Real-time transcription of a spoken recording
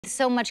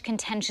So much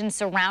contention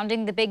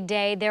surrounding the big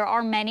day, there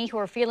are many who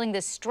are feeling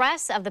the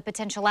stress of the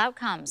potential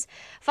outcomes.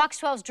 Fox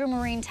 12's Drew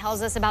Marine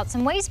tells us about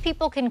some ways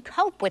people can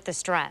cope with the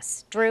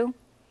stress. Drew?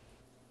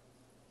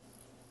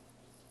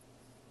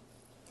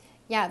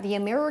 Yeah, the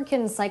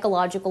American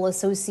Psychological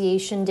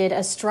Association did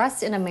a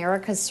Stress in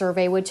America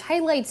survey, which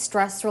highlights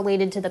stress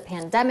related to the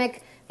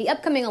pandemic, the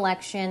upcoming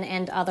election,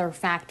 and other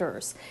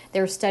factors.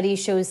 Their study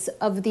shows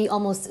of the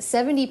almost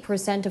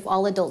 70% of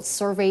all adults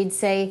surveyed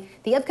say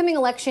the upcoming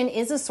election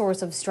is a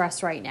source of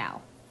stress right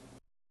now.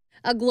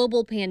 A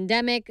global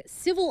pandemic,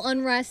 civil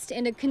unrest,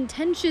 and a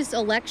contentious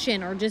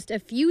election are just a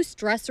few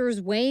stressors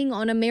weighing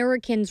on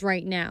Americans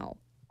right now.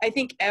 I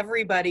think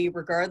everybody,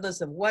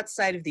 regardless of what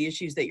side of the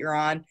issues that you're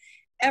on,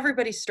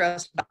 everybody's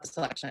stressed about this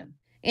election.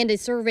 And a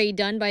survey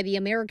done by the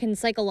American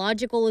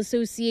Psychological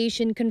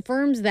Association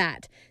confirms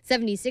that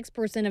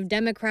 76% of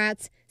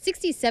Democrats,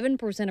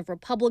 67% of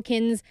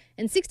Republicans,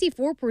 and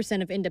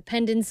 64% of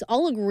independents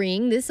all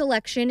agreeing this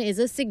election is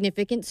a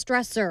significant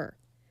stressor.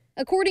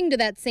 According to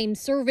that same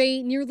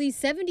survey, nearly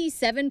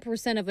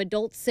 77% of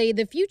adults say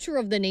the future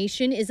of the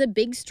nation is a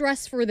big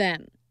stress for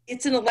them.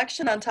 It's an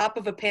election on top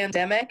of a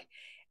pandemic,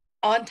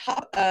 on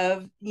top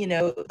of,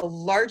 the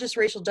largest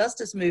racial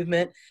justice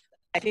movement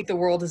I think the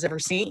world has ever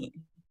seen.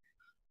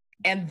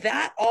 And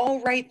that all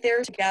right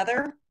there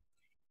together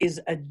is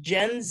a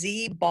Gen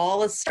Z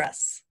ball of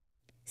stress.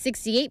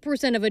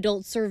 68% of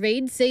adults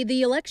surveyed say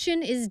the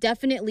election is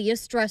definitely a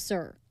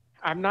stressor.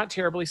 I'm not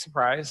terribly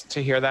surprised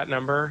to hear that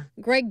number.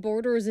 Greg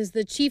Borders is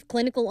the chief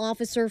clinical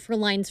officer for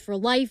Lines for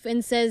Life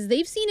and says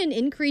they've seen an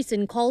increase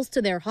in calls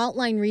to their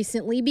hotline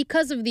recently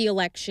because of the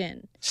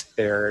election.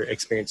 They're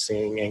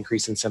experiencing an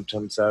increase in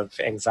symptoms of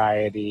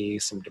anxiety,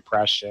 some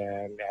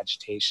depression,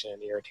 agitation,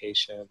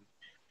 irritation.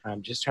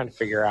 I'm just trying to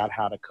figure out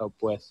how to cope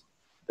with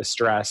the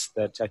stress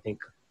that I think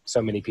so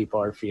many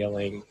people are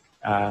feeling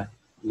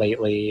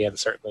lately and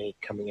certainly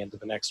coming into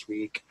the next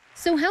week.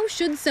 So how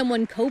should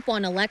someone cope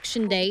on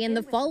Election Day and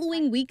the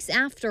following weeks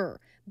after?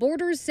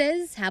 Borders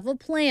says have a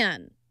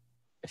plan.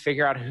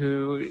 Figure out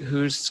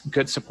who's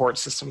good support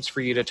systems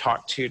for you to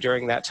talk to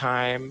during that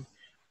time.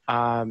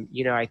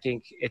 I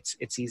think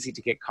it's easy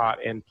to get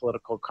caught in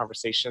political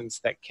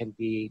conversations that can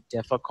be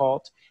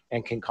difficult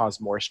and can cause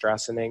more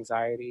stress and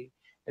anxiety.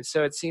 And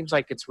so it seems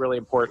like it's really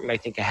important, I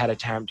think, ahead of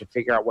time to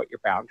figure out what your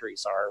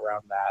boundaries are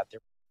around that.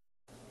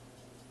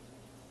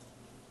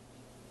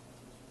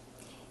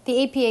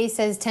 The APA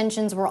says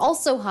tensions were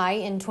also high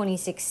in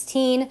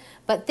 2016,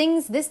 but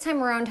things this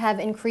time around have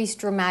increased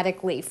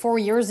dramatically. 4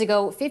 years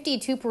ago,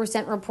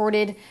 52%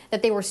 reported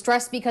that they were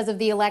stressed because of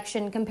the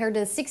election compared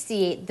to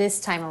 68%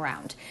 this time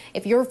around.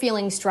 If you're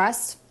feeling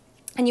stressed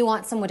and you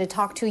want someone to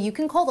talk to, you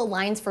can call the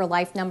Lines for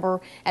Life number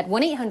at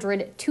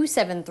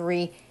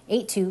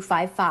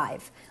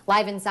 1-800-273-8255.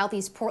 Live in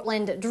Southeast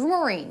Portland, Drew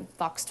Marine,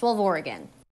 Fox 12 Oregon.